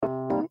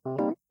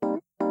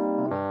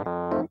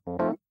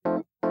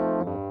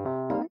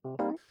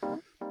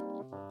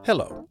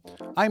Hello,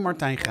 I'm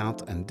Martijn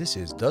Gaat and this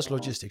is Does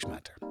Logistics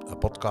Matter, a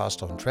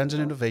podcast on trends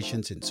and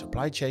innovations in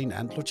supply chain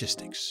and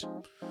logistics.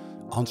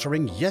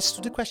 Answering yes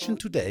to the question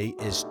today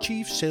is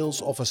Chief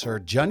Sales Officer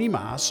Gianni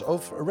Maas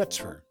of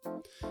Redsfer.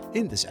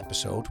 In this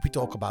episode, we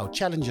talk about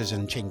challenges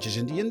and changes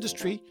in the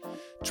industry,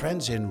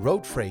 trends in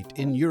road freight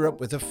in Europe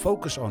with a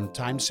focus on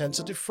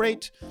time-sensitive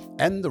freight,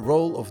 and the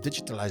role of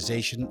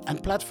digitalization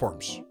and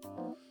platforms.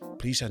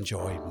 Please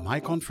enjoy my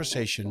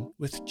conversation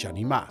with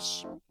Gianni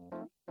Maas.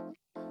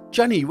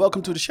 Gianni,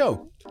 welcome to the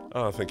show.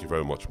 Thank you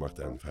very much,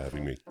 Martijn, for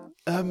having me.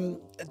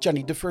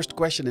 Gianni, the first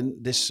question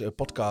in this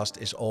podcast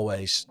is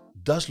always,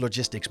 does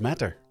logistics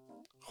matter?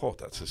 Oh,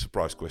 that's a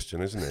surprise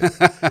question, isn't it?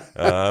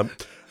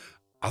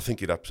 I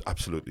think it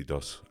absolutely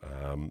does.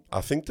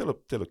 I think till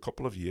a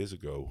couple of years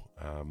ago,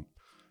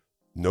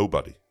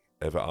 nobody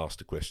ever asked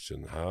the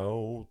question,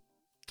 how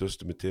does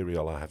the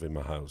material I have in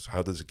my house,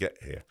 how does it get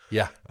here?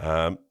 Yeah.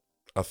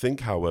 I think,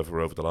 however,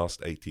 over the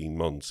last 18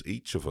 months,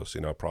 each of us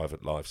in our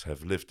private lives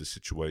have lived a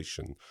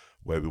situation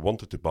where we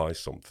wanted to buy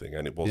something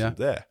and it wasn't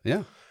there.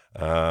 Yeah.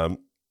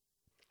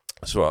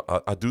 So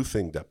I do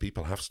think that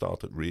people have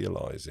started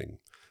realizing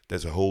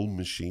there's a whole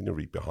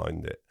machinery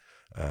behind it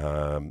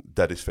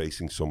that is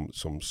facing some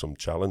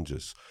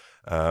challenges.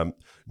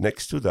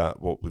 Next to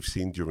that, what we've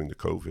seen during the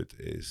COVID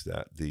is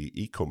that the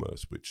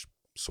e-commerce, which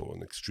saw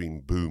an extreme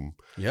boom,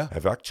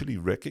 have actually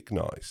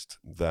recognized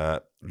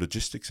that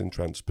logistics and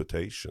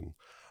transportation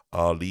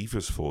are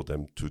levers for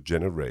them to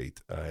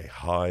generate a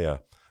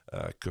higher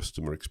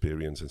customer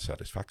experience and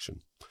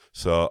satisfaction.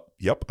 So,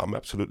 yep, I'm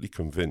absolutely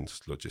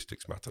convinced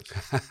logistics matters.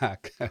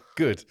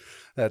 Good.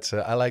 That's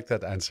I like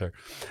that answer.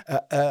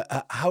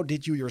 How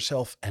did you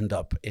yourself end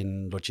up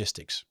in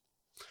logistics?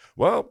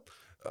 Well,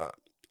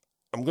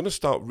 I'm going to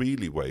start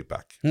really way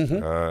back.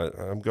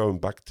 I'm going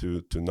back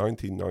to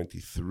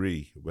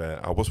 1993,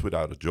 where I was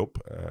without a job,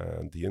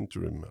 and the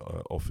interim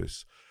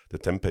office, the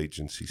temp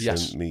agency,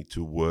 sent me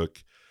to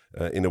work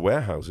in a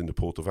warehouse in the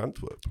port of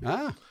Antwerp.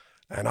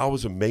 And I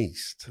was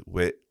amazed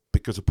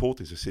because a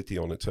port is a city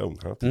on its own.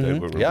 Today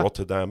we're in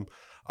Rotterdam.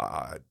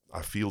 I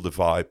feel the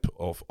vibe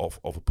of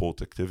a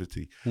port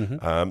activity.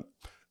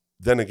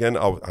 Then again,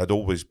 I'd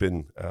always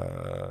been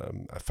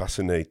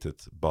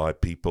fascinated by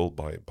people,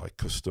 by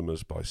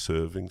customers, by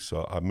serving.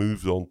 So I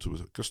moved on to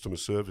a customer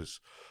service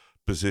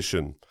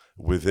position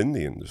within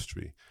the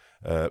industry,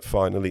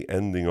 finally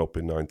ending up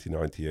in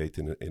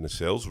 1998 in a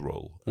sales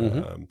role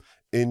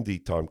in the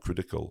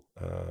time-critical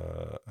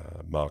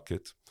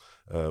market,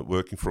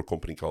 working for a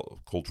company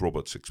called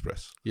Roberts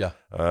Express. Yeah.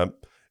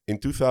 In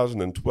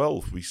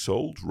 2012, we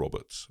sold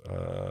Roberts,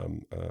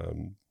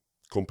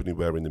 company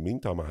where in the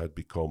meantime I had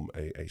become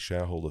a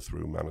shareholder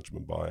through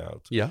management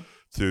buyout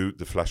to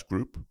the Flash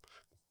Group.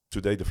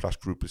 Today the Flash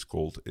Group is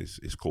called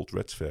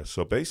Redsfer.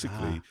 So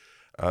basically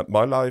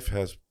my life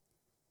has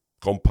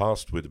gone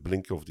past with a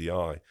blink of the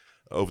eye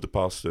over the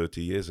past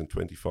 30 years and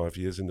 25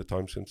 years in the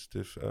time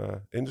sensitive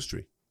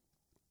industry.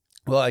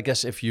 Well, I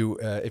guess if you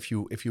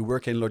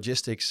work in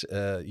logistics,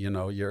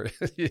 your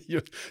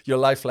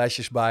life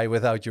flashes by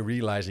without you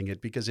realizing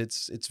it, because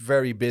it's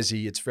very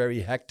busy, it's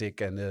very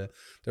hectic, and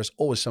there's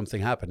always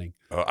something happening.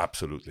 Oh,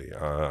 absolutely.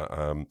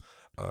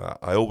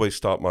 I always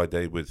start my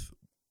day with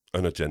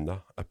an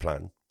agenda, a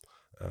plan,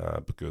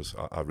 because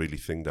I really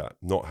think that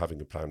not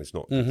having a plan is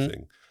not a good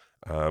thing.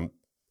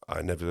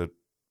 I never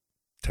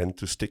tend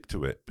to stick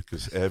to it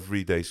because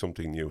every day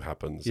something new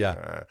happens,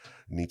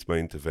 needs my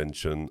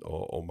intervention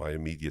or my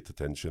immediate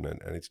attention,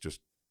 and it's just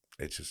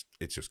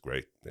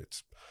great.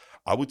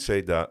 I would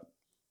say that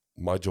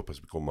my job has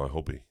become my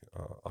hobby.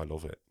 I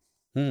love it.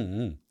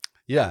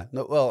 Yeah,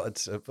 no, well,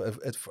 it's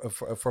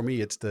for me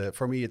it's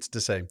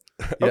the same.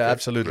 Yeah, Okay,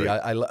 absolutely.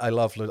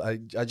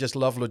 great. I just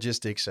love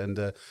logistics,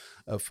 and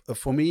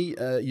for me,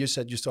 you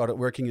said you started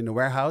working in a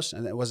warehouse,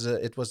 and it was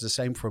the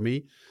same for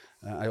me.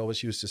 I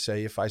always used to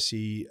say if I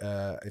see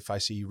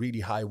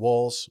really high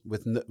walls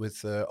with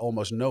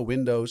almost no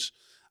windows,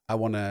 I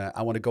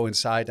wanna go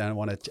inside and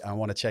I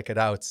wanna check it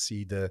out,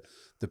 see the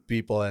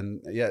people,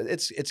 and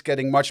it's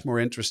getting much more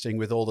interesting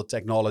with all the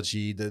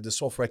technology, the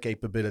software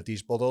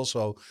capabilities, but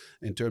also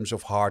in terms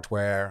of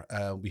hardware.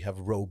 We have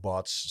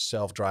robots,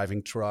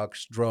 self-driving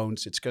trucks,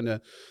 drones. It's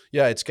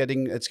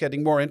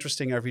getting more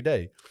interesting every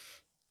day.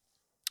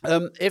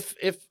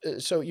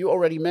 So you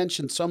already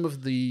mentioned some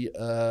of the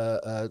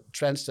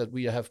trends that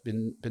we have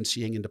been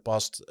seeing in the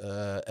past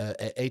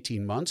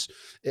 18 months.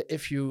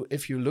 If you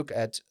look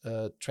at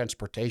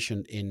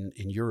transportation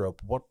in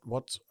Europe,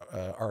 what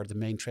are the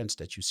main trends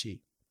that you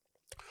see?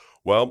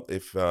 Well,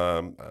 if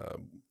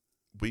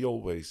we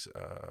always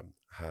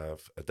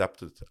have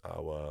adapted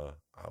our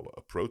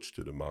approach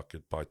to the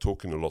market by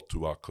talking a lot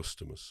to our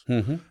customers,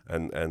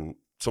 and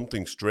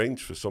something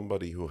strange for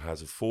somebody who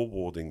has a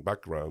forwarding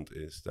background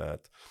is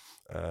that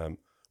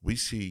we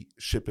see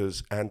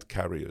shippers and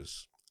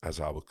carriers as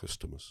our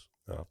customers.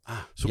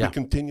 We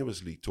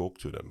continuously talk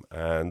to them.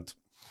 And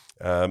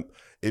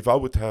if I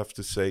would have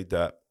to say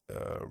that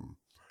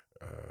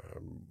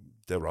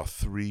there are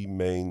three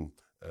main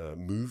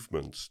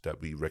movements that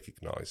we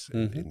recognize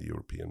in the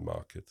European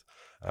market.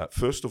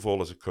 First of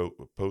all, as a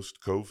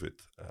post-COVID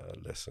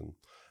lesson,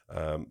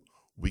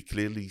 we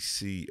clearly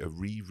see a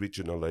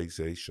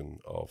re-regionalization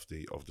of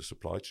the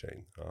supply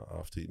chain.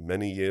 After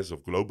many years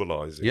of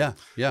globalizing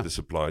the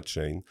supply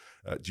chain,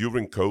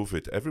 during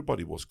COVID,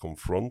 everybody was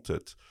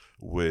confronted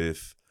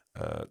with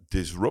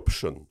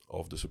disruption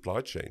of the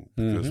supply chain,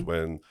 because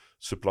when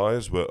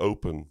suppliers were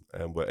open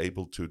and were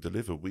able to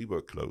deliver, we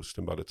were closed,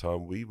 and by the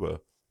time we were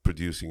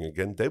producing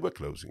again, they were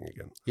closing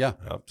again.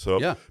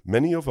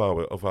 Many of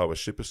our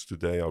shippers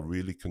today are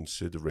really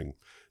considering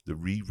the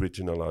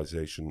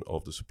re-regionalization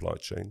of the supply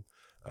chain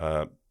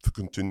for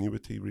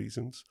continuity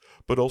reasons,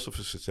 but also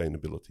for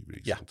sustainability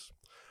reasons.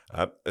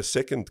 A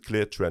second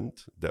clear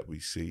trend that we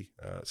see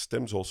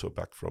stems also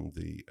back from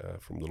the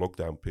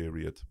lockdown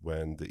period,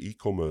 when the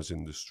e-commerce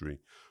industry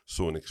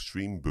saw an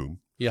extreme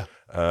boom.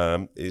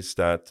 Is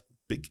that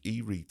big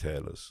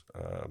e-retailers,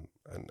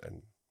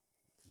 and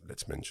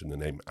let's mention the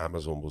name,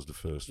 Amazon was the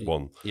first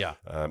one,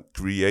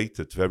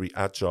 created very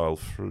agile,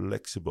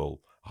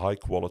 flexible, high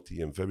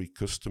quality and very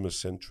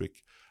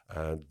customer-centric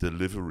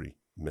delivery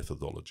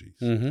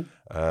methodologies.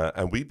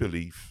 And we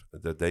believe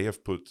that they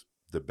have put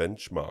the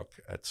benchmark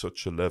at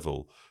such a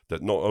level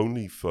that not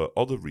only for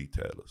other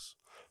retailers,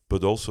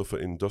 but also for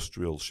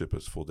industrial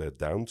shippers for their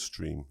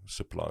downstream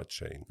supply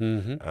chain,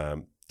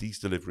 these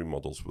delivery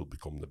models will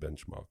become the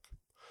benchmark.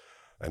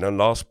 And then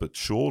last but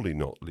surely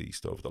not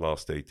least, over the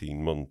last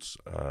 18 months,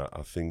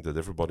 I think that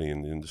everybody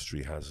in the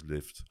industry has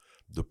lived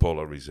the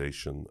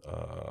polarization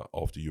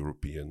of the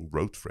European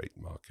road freight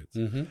market,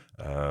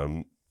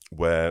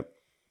 where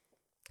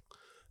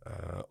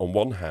on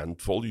one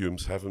hand,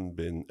 volumes haven't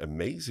been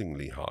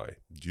amazingly high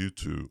due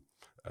to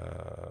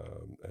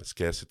a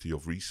scarcity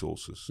of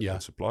resources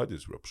and supply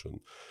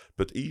disruption.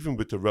 But even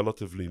with the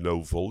relatively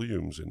low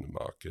volumes in the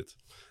market,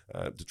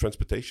 the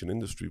transportation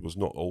industry was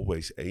not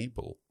always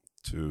able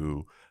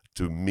to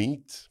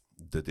meet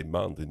the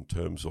demand in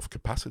terms of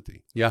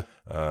capacity.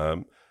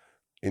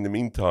 In the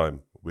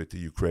meantime, with the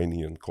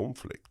Ukrainian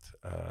conflict,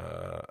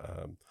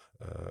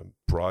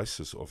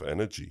 prices of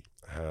energy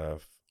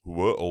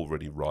were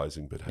already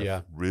rising, but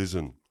have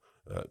risen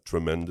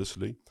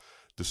tremendously.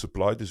 The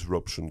supply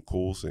disruption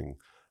causing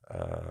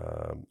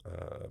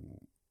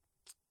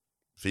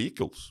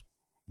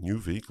new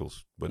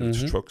vehicles, whether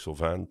it's trucks or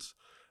vans,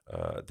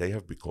 they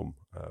have become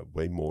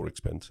way more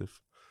expensive.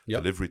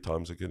 Delivery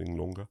times are getting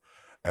longer.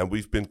 And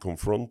we've been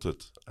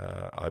confronted,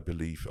 I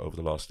believe, over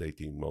the last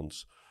 18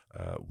 months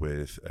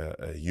with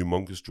a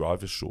humongous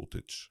driver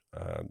shortage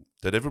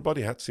that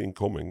everybody had seen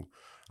coming.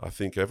 I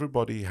think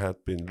everybody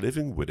had been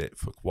living with it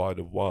for quite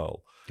a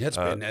while.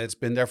 It's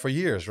been there for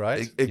years,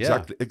 right?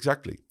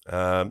 Exactly.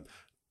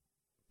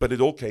 But it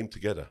all came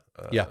together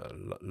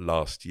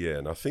last year,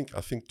 and I think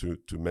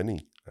to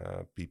many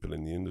people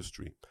in the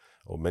industry,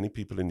 or many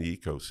people in the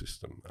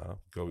ecosystem,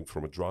 going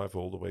from a driver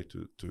all the way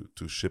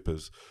to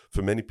shippers,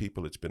 for many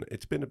people it's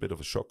been a bit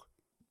of a shock.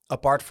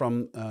 Apart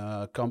from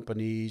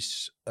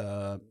companies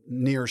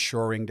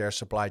nearshoring their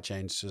supply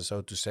chains,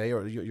 so to say,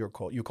 or you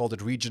called it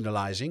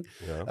regionalizing.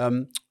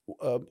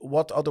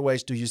 What other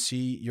ways do you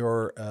see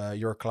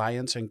your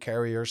clients and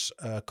carriers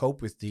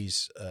cope with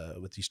these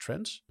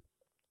trends?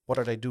 What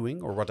are they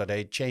doing, or what are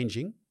they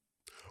changing?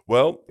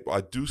 Well,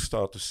 I do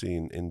start to see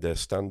in their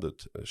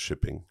standard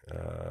shipping,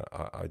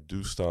 I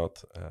do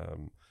start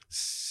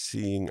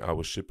seeing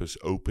our shippers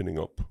opening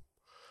up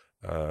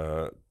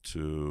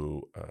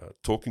to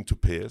talking to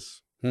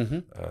peers,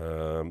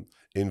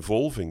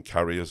 involving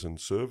carriers and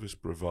service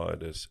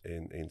providers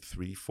in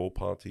 3-4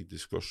 party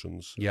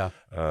discussions,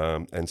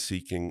 and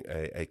seeking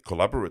a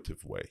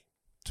collaborative way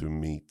to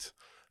meet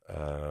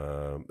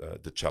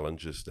the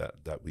challenges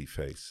that we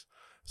face.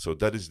 So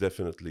that is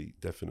definitely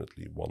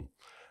one.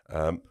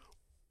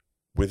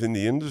 Within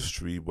the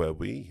industry where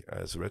we,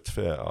 as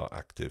Redfair, are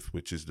active,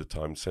 which is the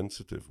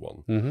time-sensitive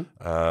one,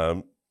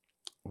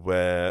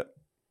 where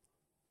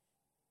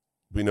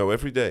we know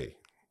every day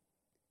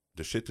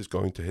the shit is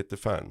going to hit the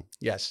fan.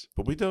 Yes.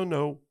 But we don't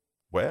know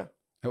where,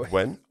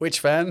 when. Which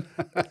fan?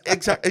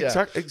 Exactly.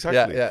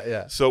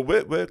 Yeah. So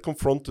we're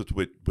confronted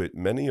with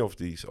many of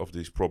these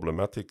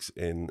problematics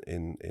in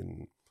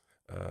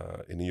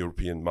the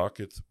European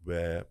market,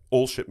 where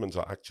all shipments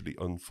are actually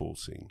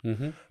unforeseen.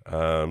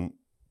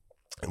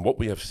 And what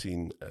we have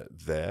seen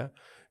there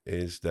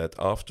is that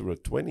after a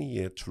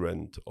 20-year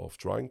trend of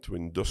trying to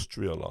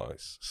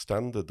industrialize,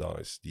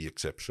 standardize the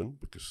exception,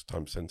 because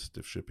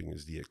time-sensitive shipping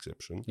is the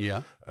exception,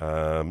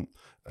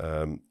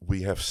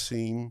 we have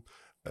seen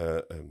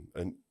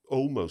an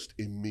almost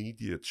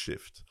immediate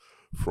shift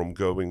from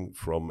going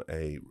from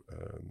a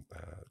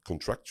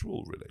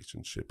contractual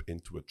relationship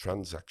into a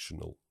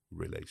transactional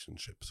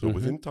relationship. So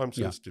within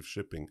time-sensitive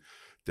shipping,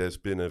 there's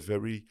been a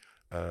very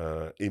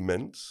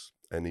immense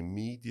and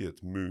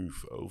immediate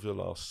move over the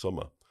last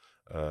summer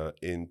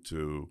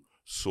into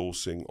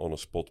sourcing on a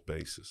spot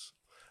basis.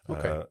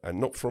 And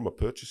not from a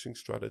purchasing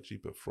strategy,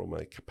 but from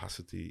a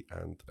capacity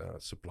and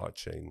supply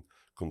chain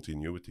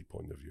continuity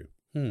point of view.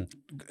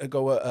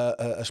 Go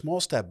a small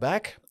step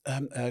back.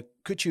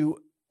 Could you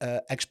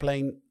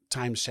explain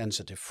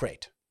time-sensitive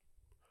freight.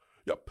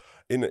 Yep.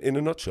 In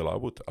a nutshell,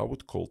 I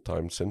would call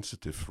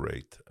time-sensitive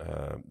freight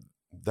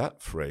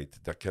that freight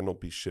that cannot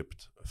be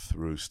shipped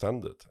through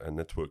standard and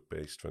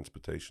network-based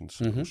transportation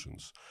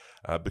solutions,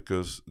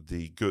 because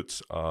the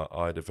goods are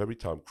either very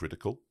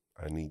time-critical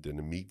and need an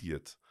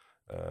immediate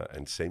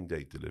and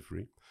same-day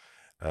delivery.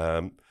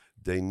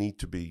 They need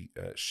to be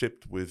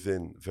shipped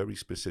within very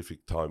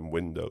specific time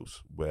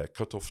windows where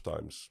cutoff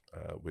times,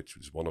 which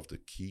is one of the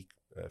key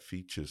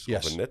features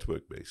of a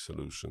network-based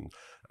solution,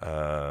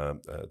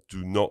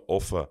 do not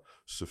offer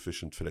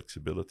sufficient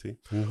flexibility,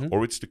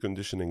 or it's the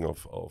conditioning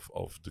of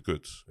the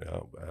goods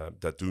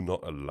that do not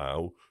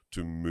allow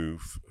to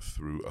move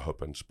through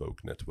hub and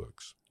spoke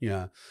networks.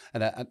 Yeah,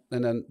 and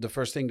then the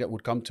first thing that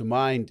would come to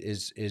mind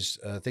is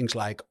things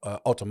like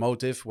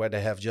automotive, where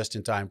they have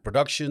just-in-time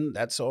production.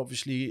 That's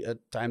obviously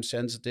time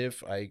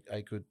sensitive.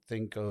 I could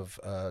think of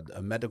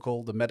the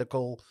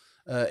medical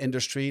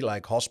industry,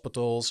 like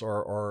hospitals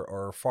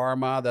or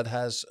pharma, that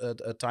has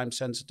a time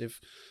sensitive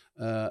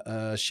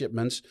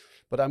shipments.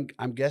 But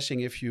I'm guessing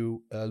if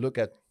you look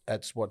at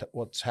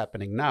what's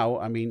happening now,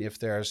 I mean, if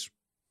there's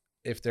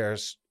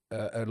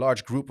a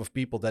large group of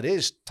people that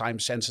is time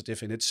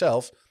sensitive in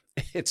itself,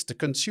 it's the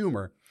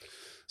consumer.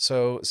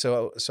 So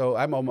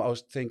I'm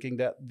almost thinking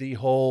that the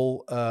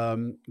whole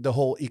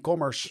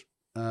e-commerce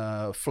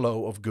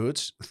flow of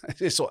goods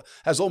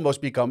has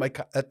almost become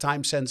a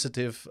time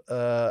sensitive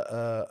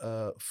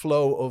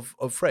flow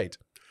of freight.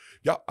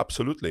 Yeah,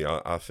 absolutely.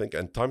 I think,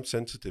 and time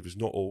sensitive is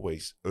not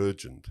always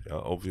urgent.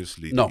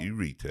 Obviously, No. the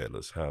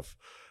e-retailers have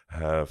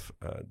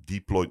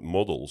deployed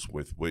models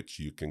with which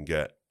you can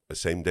get a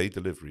same-day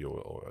delivery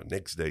or a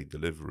next-day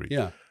delivery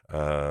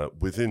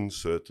within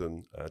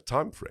certain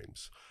time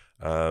frames.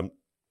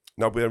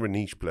 Now, we're a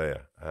niche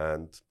player,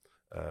 and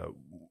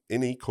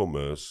in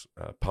e-commerce,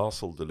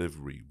 parcel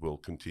delivery will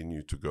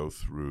continue to go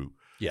through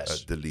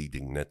the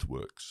leading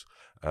networks.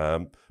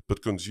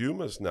 But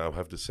consumers now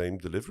have the same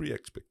delivery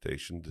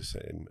expectation, the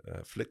same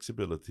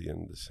flexibility,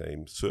 and the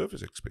same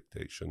service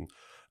expectation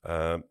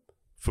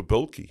for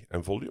bulky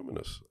and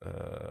voluminous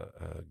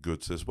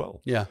goods as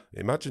well. Yeah.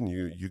 Imagine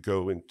you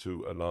go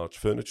into a large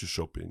furniture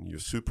shop and you're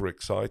super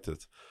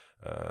excited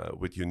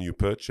with your new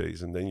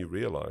purchase, and then you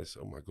realize,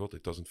 oh my God,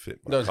 it doesn't fit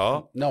my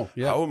car. No,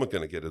 yeah. How am I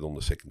going to get it on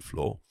the second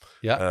floor?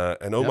 Yeah.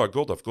 And my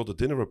God, I've got a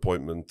dinner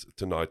appointment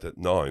tonight at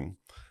 9,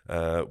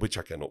 which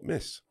I cannot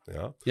miss.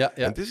 Yeah.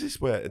 And this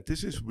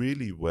is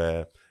really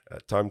where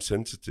time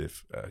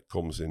sensitive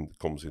comes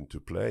into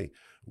play,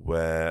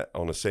 where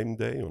on a same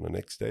day, on a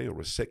next day, or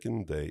a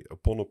second day,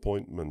 upon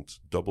appointment,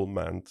 double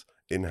manned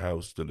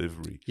in-house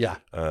delivery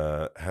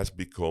has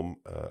become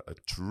a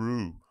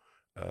true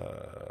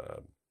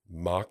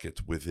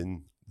market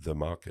within the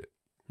market.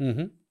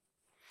 Mm-hmm.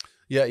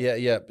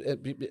 Yeah.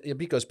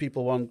 Because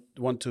people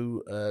want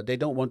to. They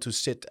don't want to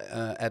sit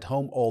at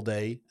home all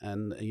day,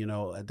 and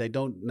they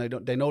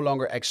no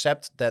longer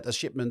accept that a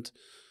shipment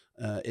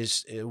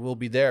will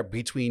be there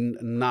between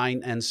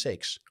 9 and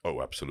 6.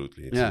 Oh,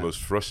 absolutely! It's the most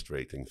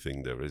frustrating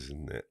thing there is,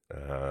 isn't it?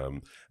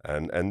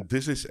 And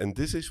this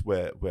is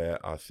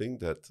where I think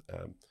that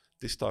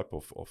this type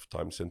of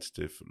time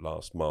sensitive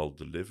last mile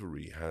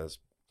delivery has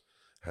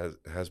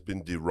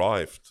been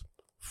derived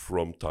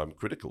from time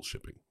critical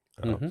shipping.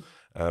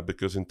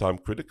 Because in time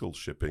critical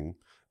shipping,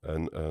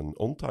 an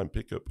on-time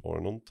pickup or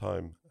an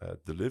on-time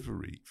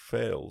delivery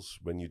fails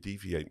when you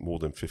deviate more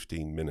than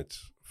 15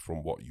 minutes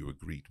from what you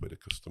agreed with a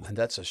customer. And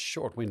that's a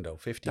short window,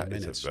 15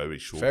 minutes. It's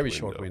a very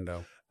short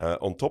window.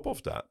 On top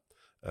of that,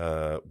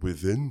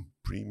 within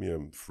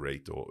premium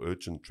freight or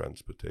urgent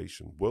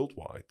transportation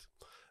worldwide,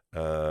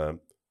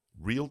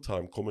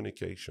 real-time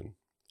communication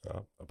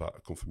about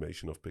a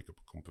confirmation of pickup,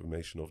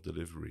 confirmation of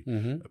delivery,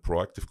 a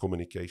proactive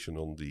communication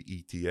on the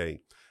ETA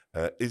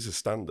is a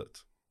standard.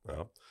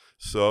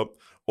 So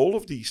all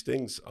of these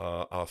things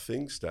are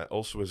things that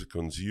also as a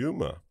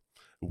consumer,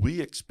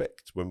 we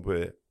expect when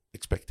we're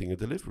expecting a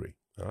delivery.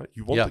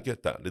 You want to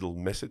get that little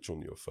message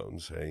on your phone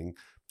saying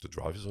the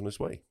driver's on his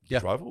way. The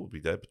driver will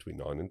be there between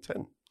 9 and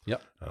 10.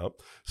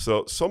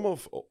 So some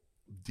of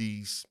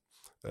these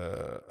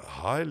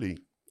highly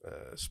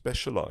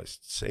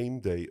specialized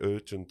same-day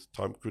urgent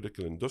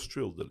time-critical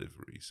industrial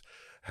deliveries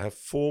have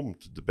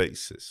formed the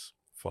basis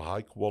for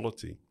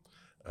high-quality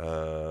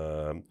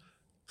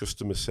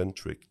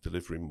customer-centric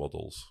delivery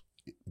models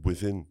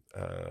within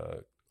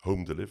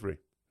home delivery.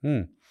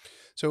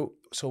 So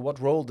what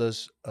role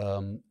does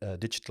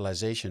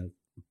digitalization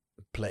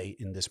play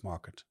in this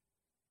market?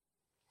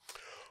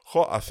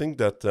 I think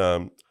that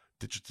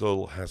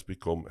digital has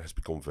become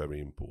very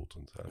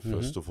important.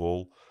 First of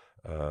all,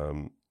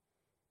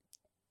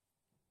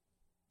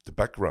 the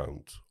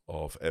background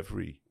of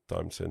every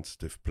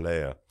time-sensitive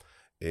player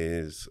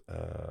is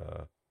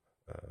a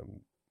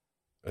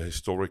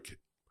historic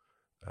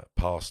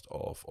past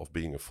of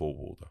being a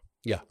forwarder.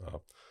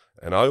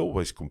 And I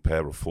always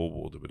compare a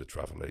forwarder with a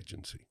travel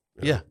agency.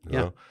 You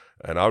know?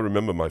 And I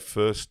remember my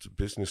first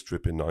business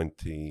trip in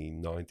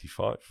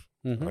 1995.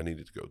 I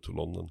needed to go to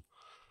London.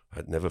 I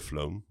had never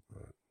flown.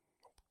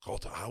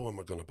 God, how am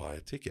I going to buy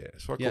a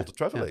ticket? So I Yeah, called the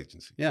travel yeah.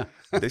 agency. Yeah.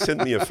 They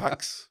sent me a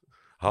fax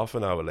half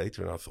an hour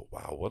later, and I thought,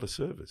 wow, what a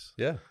service.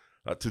 Yeah.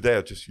 Today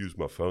I just used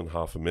my phone,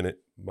 half a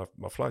minute,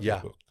 my flight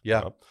is booked.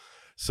 Yeah.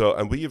 So,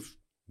 and we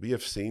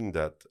have seen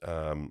that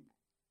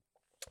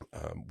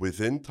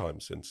within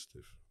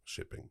time-sensitive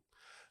shipping,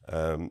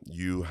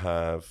 you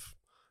have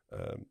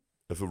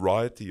a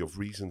variety of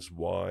reasons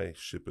why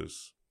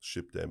shippers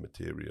ship their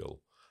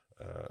material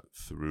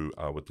through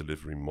our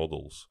delivery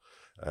models.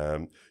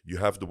 You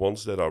have the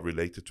ones that are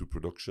related to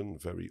production.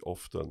 Very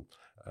often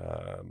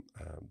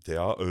they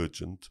are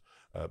urgent,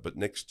 but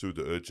next to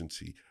the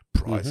urgency,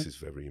 price is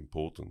very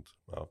important.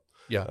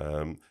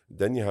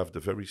 Then you have the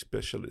very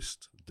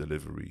specialist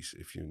deliveries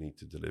if you need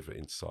to deliver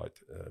inside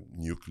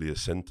nuclear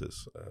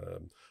centers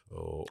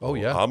or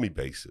army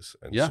bases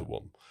and so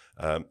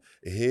on.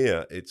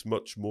 Here, it's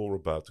much more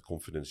about the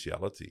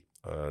confidentiality,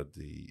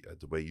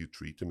 the way you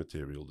treat the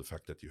material, the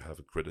fact that you have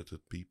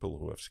accredited people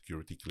who have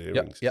security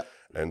clearance,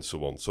 and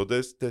so on. So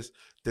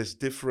there's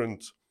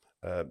different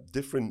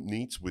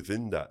needs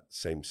within that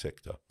same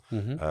sector.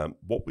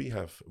 What we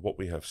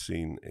have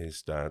seen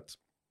is that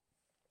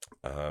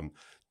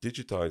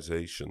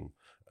digitization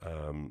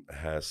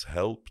has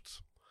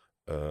helped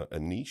a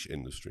niche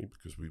industry,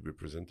 because we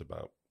represent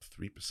about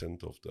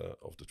 3% of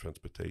the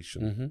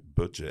transportation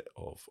budget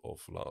of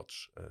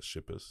large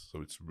shippers.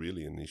 So it's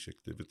really a niche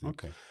activity.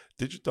 Okay.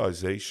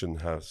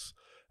 Digitization has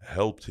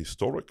helped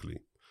historically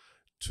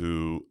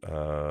to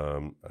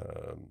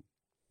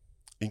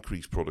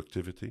increase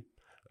productivity,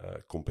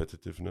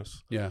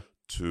 competitiveness,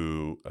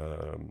 to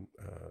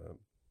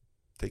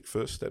take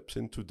first steps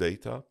into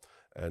data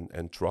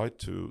and try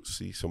to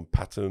see some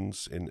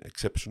patterns in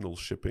exceptional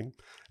shipping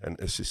and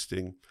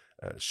assisting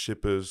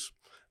shippers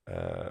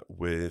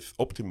with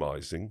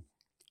optimizing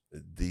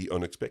the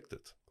unexpected.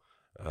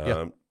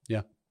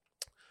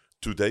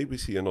 Today we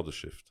see another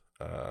shift.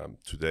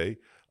 Today,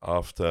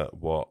 after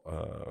what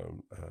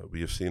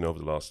we have seen over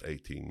the last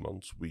 18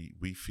 months,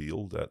 we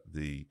feel that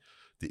the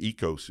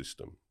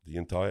ecosystem, the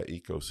entire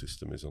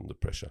ecosystem is under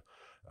pressure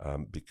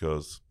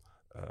because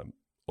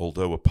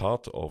although a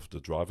part of the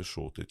driver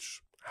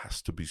shortage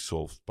has to be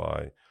solved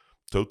by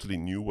totally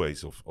new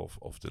ways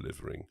of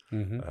delivering,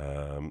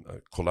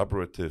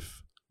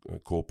 collaborative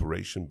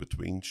cooperation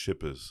between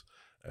shippers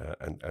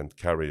and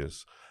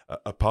carriers,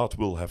 a part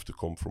will have to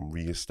come from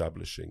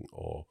re-establishing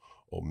or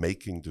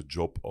making the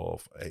job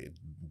of a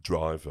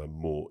driver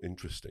more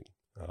interesting.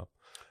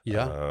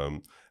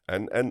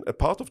 And a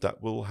part of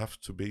that will have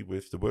to be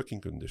with the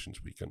working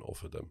conditions we can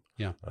offer them.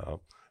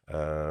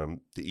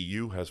 The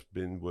EU has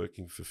been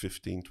working for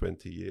 15,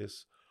 20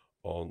 years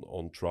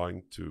on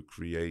trying to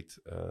create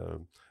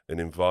an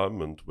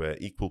environment where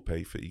equal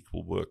pay for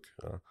equal work.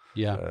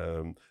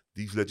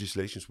 These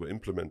legislations were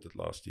implemented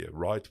last year,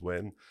 right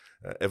when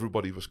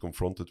everybody was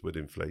confronted with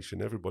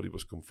inflation, everybody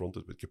was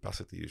confronted with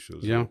capacity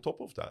issues. And on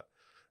top of that,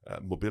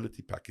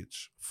 mobility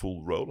package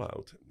full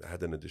rollout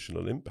had an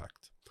additional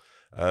impact.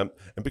 And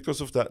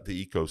because of that,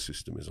 the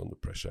ecosystem is under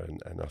pressure.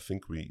 And I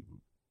think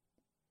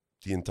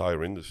the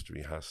entire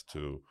industry has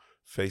to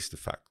face the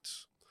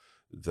facts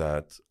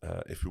that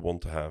if we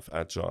want to have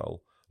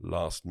agile,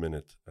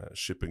 last-minute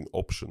shipping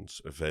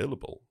options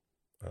available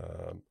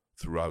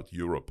throughout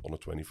Europe on a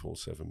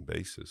 24/7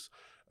 basis,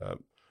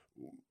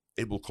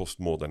 it will cost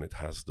more than it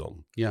has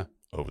done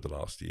over the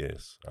last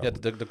years.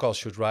 The cost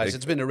should rise.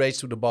 It's been a race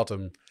to the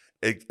bottom.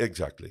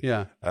 Exactly.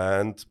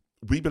 And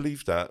we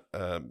believe that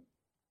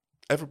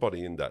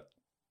everybody in that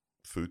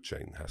food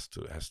chain has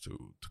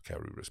to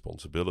carry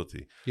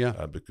responsibility.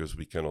 Because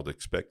we cannot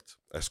expect,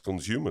 as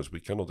consumers, we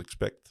cannot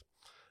expect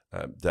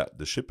that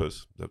the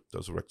shippers,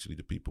 those are actually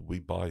the people we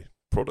buy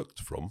product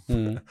from,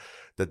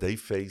 that they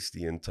face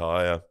the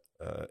entire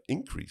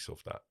increase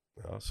of that.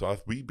 So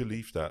we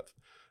believe that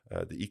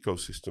the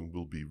ecosystem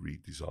will be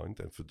redesigned,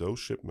 and for those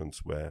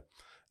shipments where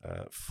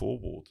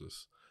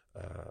forwarders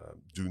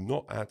do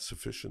not add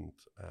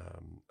sufficient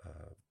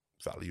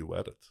value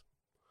added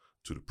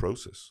to the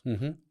process,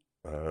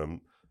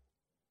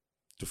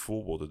 the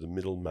forwarder, the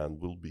middleman,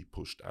 will be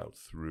pushed out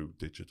through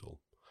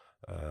digital.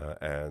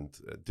 And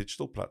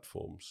digital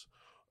platforms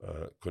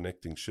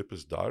connecting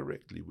shippers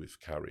directly with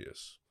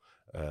carriers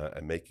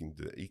and making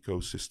the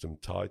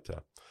ecosystem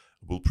tighter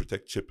will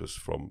protect shippers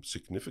from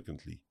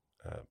significantly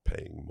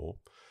paying more.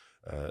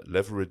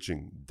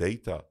 Leveraging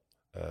data,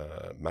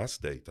 mass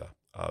data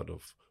out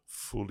of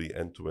fully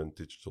end-to-end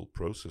digital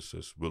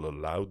processes will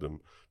allow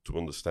them to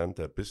understand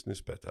their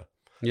business better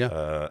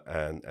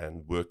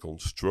and work on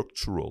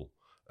structural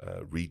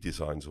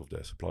redesigns of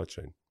their supply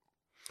chain.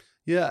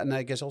 And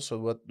I guess also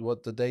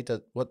what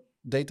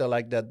data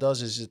like that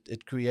does is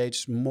it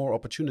creates more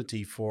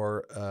opportunity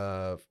for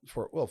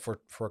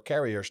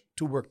carriers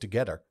to work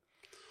together,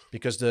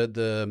 because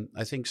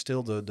I think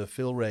still the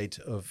fill rate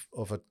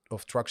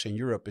of trucks in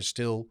Europe is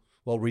still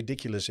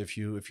ridiculous if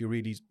you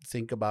really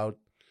think about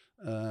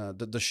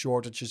the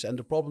shortages and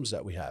the problems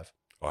that we have.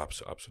 Oh,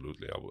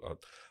 absolutely.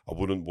 I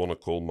wouldn't want to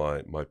call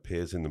my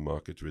peers in the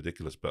market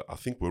ridiculous, but I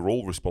think we're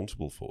all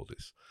responsible for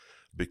this,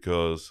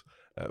 because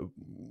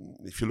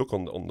if you look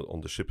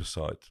on the shipper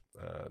side,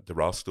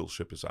 there are still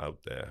shippers out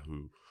there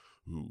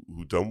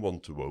who don't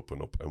want to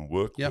open up and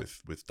work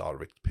with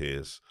direct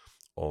peers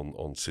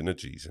on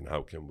synergies and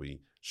how can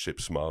we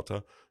ship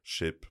smarter,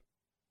 ship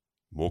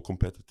more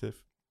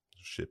competitive,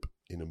 ship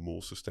in a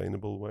more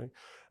sustainable way.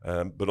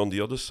 But on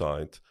the other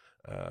side,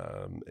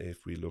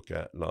 if we look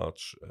at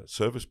large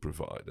service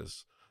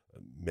providers,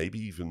 maybe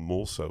even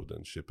more so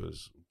than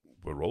shippers,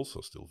 we're also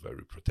still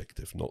very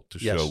protective not to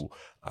show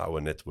our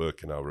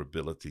network and our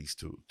abilities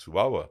to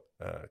our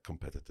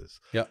competitors.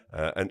 Yeah.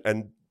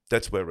 And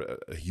that's where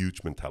a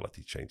huge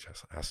mentality change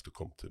has to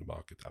come to the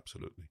market,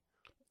 absolutely.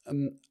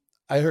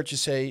 I heard you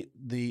say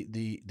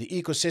the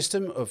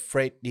ecosystem of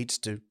freight needs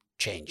to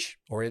change,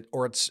 or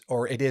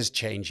it is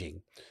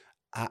changing.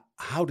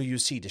 How do you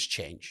see this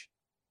change?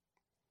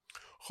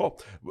 Oh,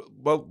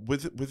 well,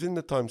 within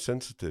the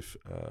time-sensitive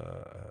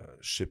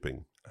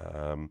shipping,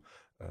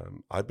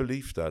 I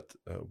believe that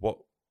what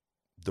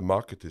the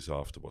market is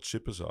after, what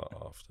shippers are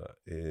after,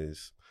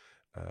 is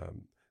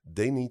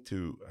they need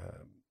to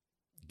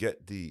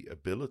get the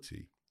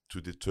ability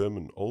to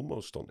determine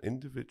almost on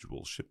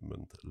individual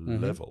shipment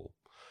level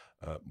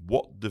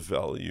what the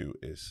value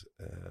is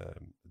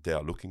they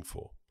are looking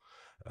for.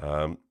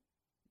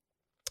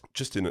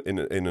 Just in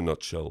a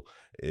nutshell,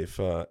 if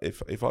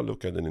I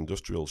look at an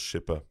industrial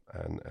shipper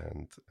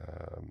and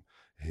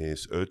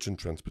his urgent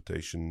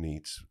transportation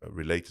needs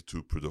related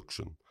to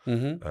production,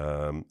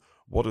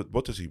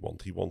 what does he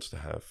want? He wants to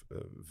have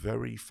a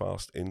very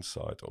fast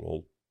insight on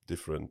all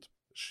different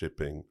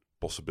shipping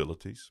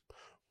possibilities,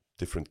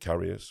 different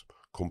carriers,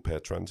 compare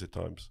transit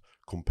times,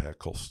 compare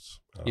costs.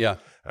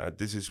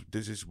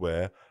 This is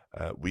where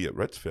we at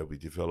Redsphere, we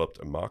developed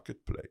a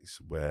marketplace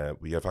where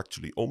we have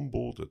actually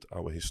onboarded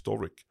our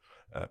historic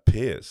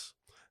peers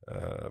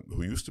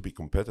who used to be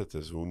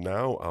competitors, who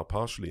now are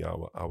partially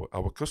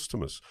our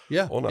customers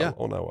on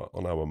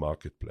our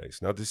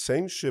marketplace. Now, the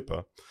same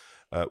shipper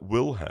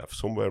will have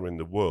somewhere in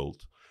the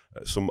world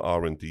some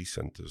R&D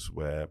centers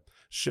where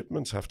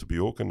shipments have to be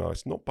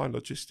organized not by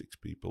logistics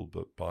people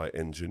but by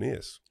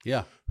engineers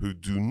who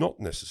do not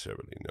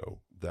necessarily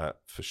know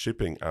that for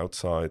shipping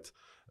outside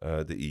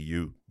the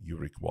EU you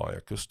require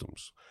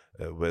customs,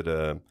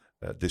 whether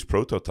this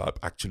prototype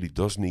actually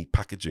does need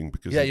packaging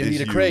because you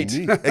need a crate.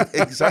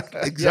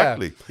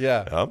 Exactly.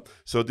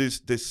 So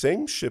this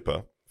same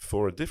shipper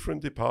for a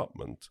different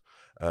department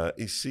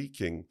is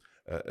seeking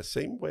a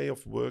same way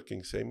of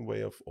working, same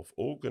way of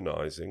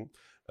organizing,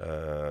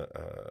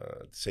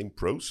 same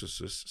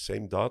processes,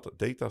 same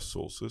data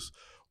sources,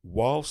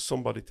 while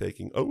somebody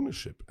taking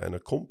ownership and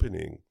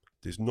accompanying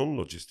this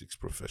non-logistics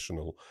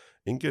professional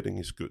in getting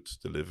his goods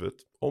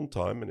delivered on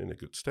time and in a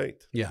good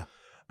state.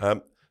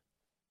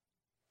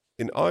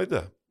 In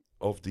either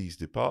of these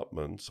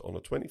departments, on a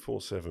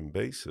 24/7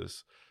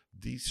 basis,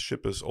 these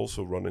shippers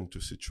also run into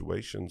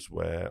situations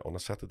where on a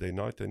Saturday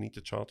night they need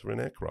to charter an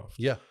aircraft.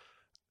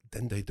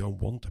 Then they don't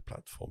want a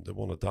platform. They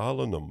want to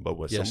dial a number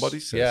where somebody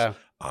says,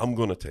 I'm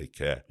going to take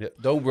care.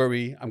 Don't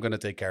worry, I'm going to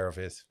take care of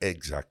it.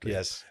 Exactly.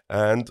 Yes.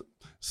 And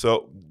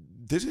so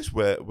this is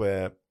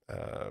where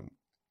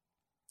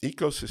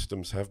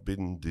ecosystems have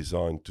been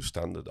designed to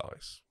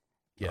standardize.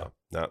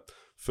 Now,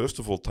 first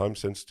of all,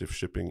 time-sensitive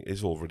shipping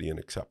is already an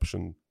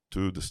exception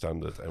to the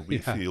standard. And we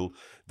feel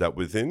that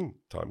within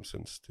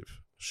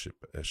time-sensitive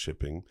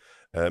shipping,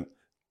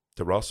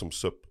 there are some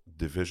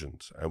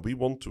subdivisions. And we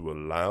want to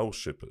allow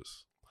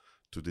shippers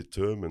to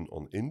determine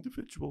on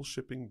individual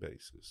shipping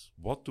basis,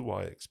 what do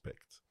I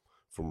expect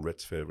from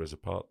Redsphere as a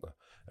partner?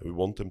 And we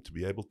want them to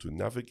be able to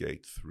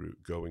navigate through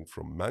going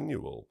from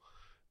manual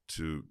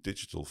to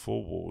digital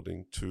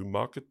forwarding to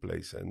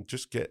marketplace and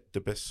just get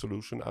the best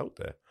solution out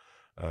there.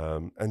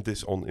 And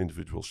this on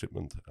individual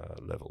shipment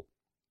level.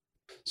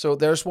 So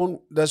there's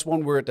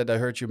one word that I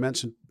heard you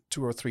mention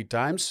 2 or 3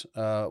 times,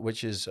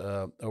 which is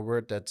a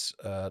word that's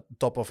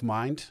top of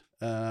mind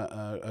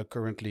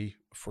currently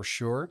for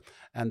sure,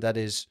 and that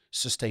is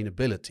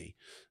sustainability.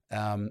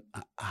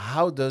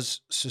 How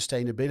does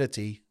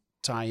sustainability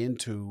tie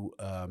into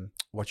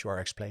what you are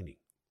explaining?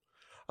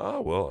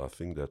 Well, I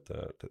think that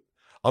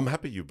I'm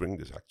happy you bring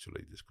this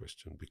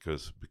question,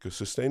 because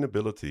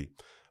sustainability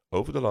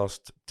over the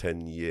last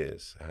 10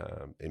 years,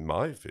 in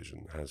my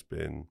vision, has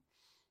been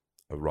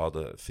a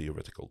rather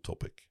theoretical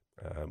topic,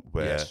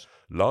 where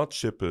large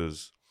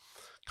shippers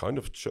kind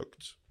of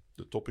chucked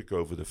the topic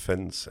over the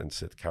fence and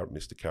said,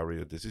 Mr.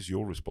 Carrier, this is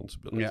your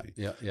responsibility.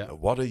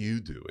 What are you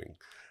doing?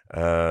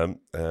 And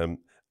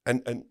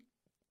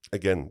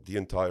again, the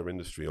entire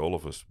industry, all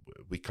of us,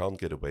 we can't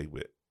get away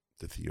with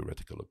the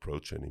theoretical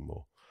approach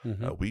anymore.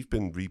 We've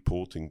been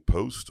reporting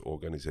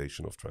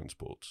post-organization of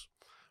transports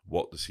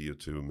what the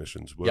CO2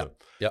 emissions were.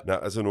 Now,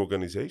 as an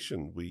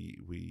organization,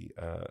 we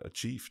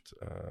achieved,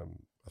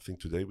 I think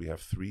today we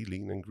have 3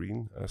 Lean and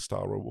Green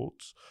Star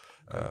Awards.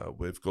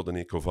 We've got an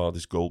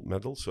EcoVadis Gold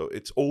Medal. So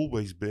it's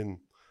always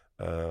been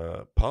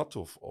part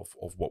of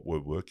what we're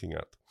working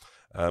at.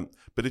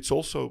 But it's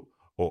also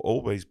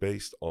always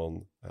based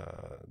on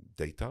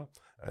data,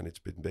 and it's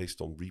been based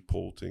on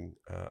reporting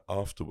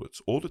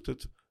afterwards,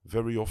 audited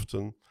very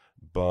often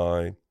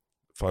by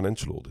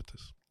financial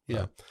auditors.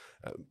 Yeah.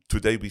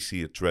 Today we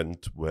see a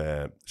trend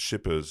where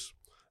shippers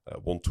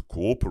want to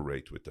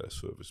cooperate with their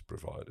service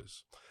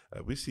providers.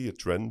 We see a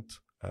trend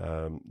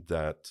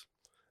that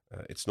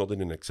it's not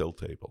in an Excel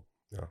table.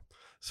 Yeah.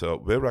 So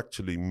we're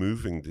actually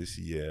moving this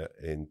year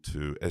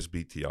into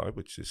SBTI,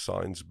 which is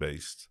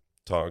science-based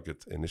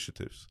target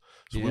initiatives.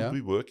 So we'll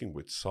be working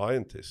with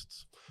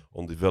scientists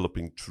on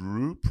developing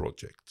true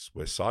projects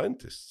where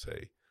scientists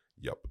say,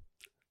 yep,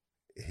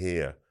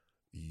 here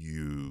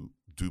you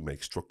do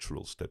make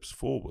structural steps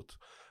forward.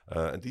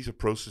 And these are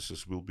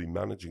processes we'll be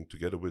managing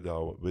together with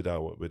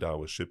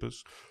our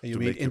shippers. You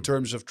mean in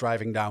terms of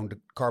driving down the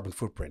carbon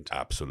footprint?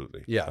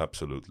 Absolutely. Yeah.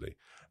 Absolutely.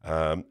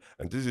 And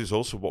this is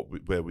also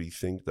where we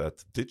think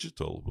that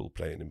digital will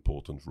play an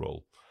important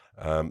role.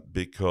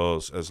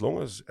 Because as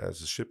long as a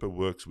shipper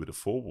works with a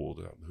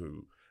forwarder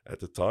who, at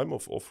the time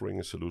of offering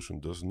a solution,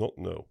 does not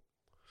know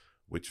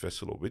which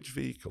vessel or which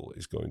vehicle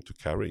is going to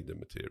carry the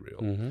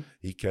material,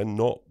 he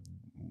cannot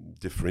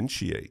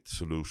differentiate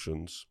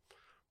solutions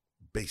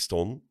based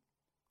on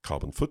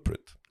carbon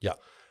footprint. Yeah,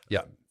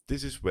 yeah.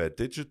 This is where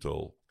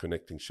digital,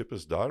 connecting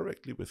shippers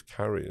directly with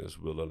carriers,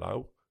 will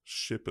allow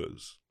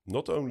shippers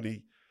not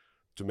only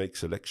to make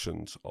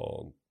selections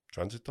on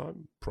transit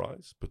time,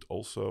 price, but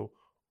also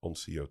on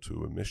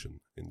CO2 emission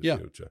in the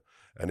future.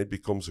 And it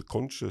becomes a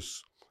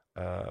conscious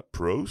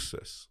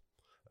process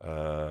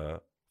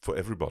for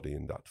everybody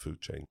in that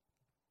food chain.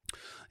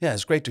 Yeah,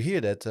 it's great to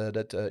hear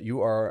that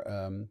you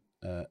are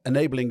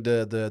enabling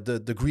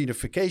the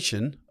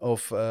greenification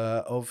of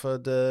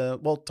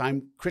the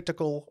time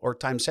critical or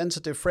time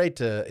sensitive freight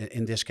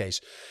in this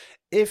case.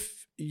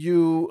 If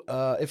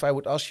I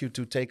would ask you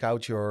to take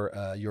out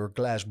your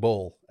glass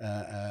ball,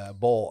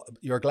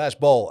 your glass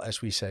ball,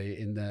 as we say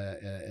in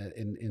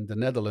the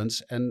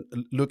Netherlands, and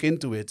look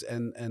into it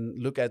and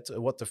look at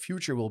what the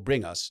future will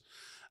bring us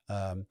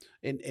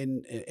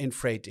in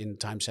freight, in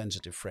time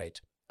sensitive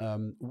freight.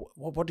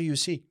 What do you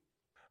see?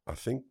 I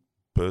think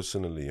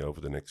personally, over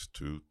the next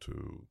 2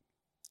 to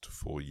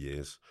 4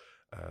 years,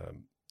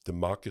 the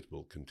market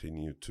will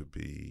continue to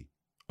be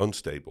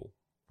unstable.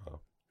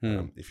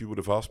 If you would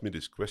have asked me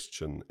this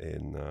question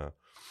in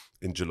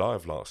July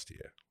of last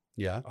year,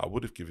 I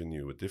would have given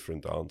you a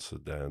different answer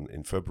than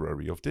in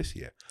February of this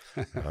year.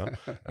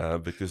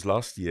 Because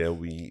last year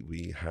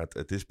we had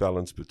a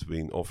disbalance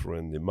between offer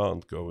and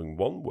demand going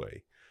one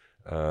way.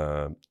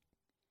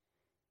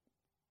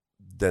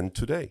 Than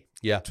today.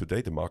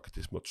 Today the market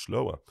is much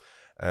slower,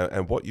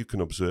 and what you can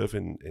observe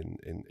in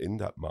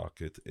that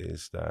market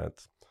is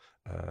that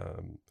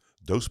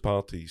those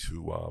parties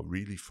who are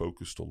really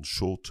focused on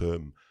short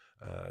term,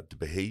 the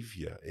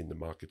behavior in the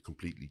market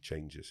completely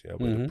changes.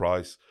 When the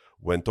price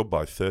went up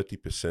by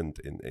 30%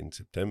 in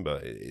September,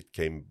 it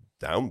came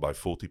down by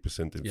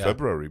 40% in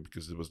February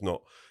because there was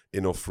not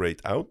enough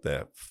freight out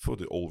there for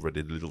the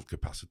already little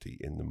capacity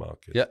in the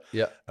market.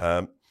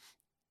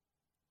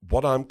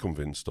 What I'm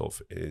convinced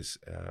of is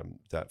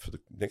that for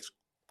the next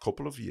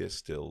couple of years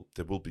still,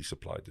 there will be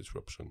supply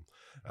disruption.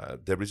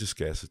 There is a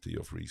scarcity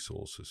of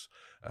resources.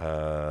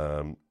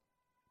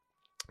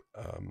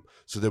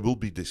 So there will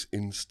be this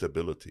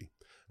instability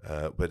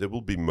where there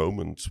will be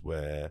moments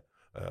where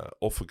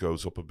offer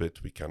goes up a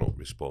bit, we cannot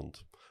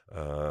respond.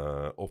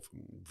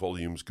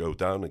 Volumes go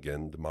down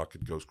again, the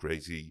market goes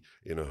crazy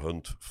in a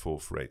hunt for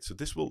freight. So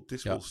this will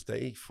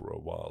stay for a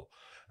while.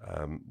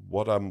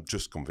 What I'm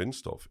just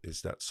convinced of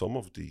is that some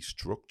of the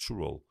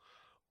structural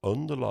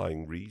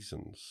underlying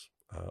reasons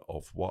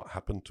of what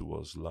happened to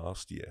us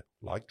last year,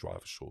 like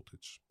driver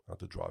shortage,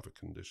 the driver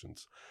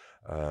conditions,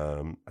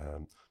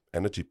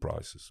 energy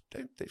prices,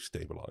 they've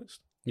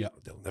stabilized.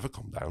 They'll never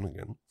come down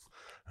again.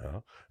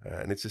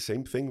 And it's the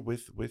same thing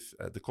with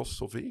the costs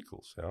of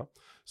vehicles.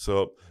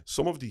 So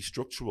some of these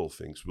structural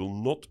things will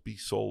not be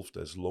solved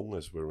as long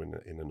as we're in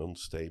an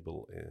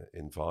unstable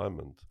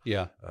environment.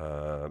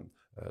 The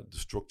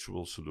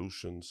structural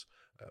solutions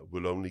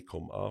will only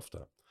come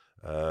after.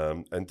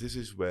 And this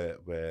is where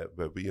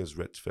we as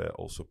Redfair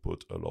also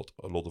put a lot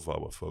of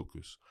our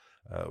focus.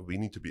 We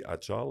need to be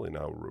agile in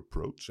our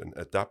approach and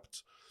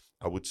adapt,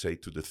 I would say,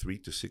 to the 3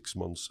 to 6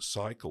 months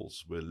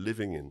cycles we're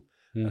living in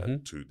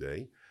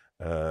today.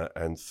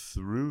 And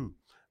through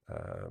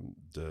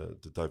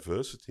the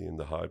diversity in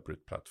the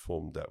hybrid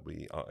platform that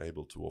we are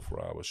able to offer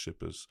our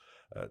shippers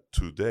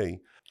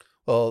today.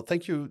 Well,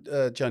 thank you,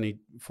 Gianni,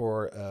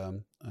 for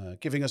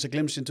giving us a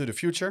glimpse into the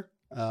future,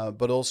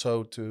 but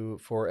also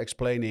for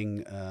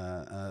explaining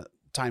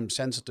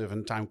time-sensitive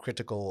and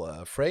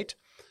time-critical freight,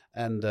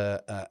 and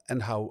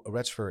how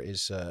Redfair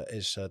is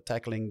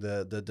tackling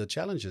the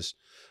challenges.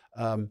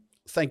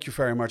 Thank you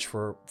very much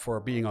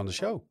for being on the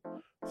show.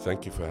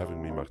 Thank you for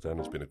having me, Martin.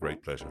 It's been a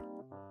great pleasure.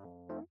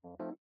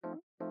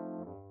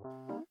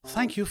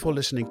 Thank you for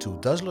listening to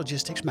Does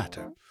Logistics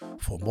Matter?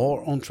 For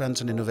more on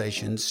trends and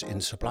innovations in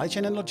supply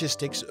chain and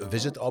logistics,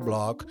 visit our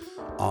blog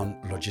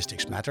on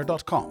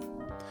logisticsmatter.com.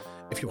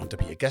 If you want to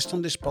be a guest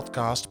on this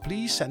podcast,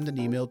 please send an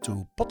email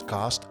to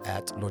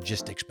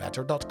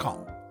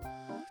podcast@logisticsmatter.com.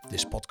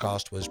 This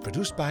podcast was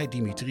produced by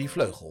Dimitri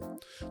Vleugel.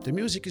 The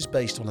music is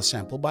based on a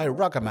sample by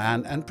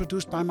Ruggaman and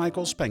produced by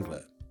Michael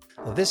Spengler.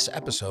 This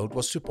episode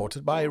was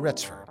supported by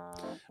Retzfer.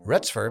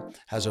 Retzfer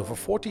has over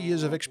 40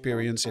 years of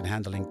experience in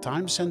handling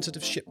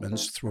time-sensitive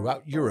shipments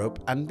throughout Europe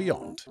and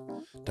beyond.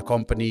 The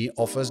company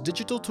offers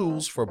digital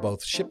tools for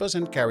both shippers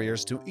and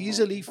carriers to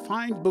easily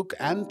find, book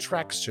and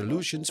track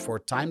solutions for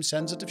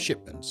time-sensitive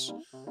shipments.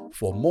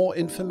 For more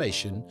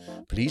information,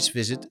 please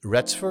visit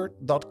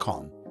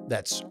retzfer.com.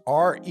 That's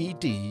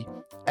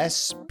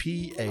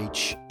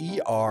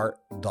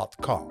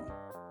REDSPHER.com.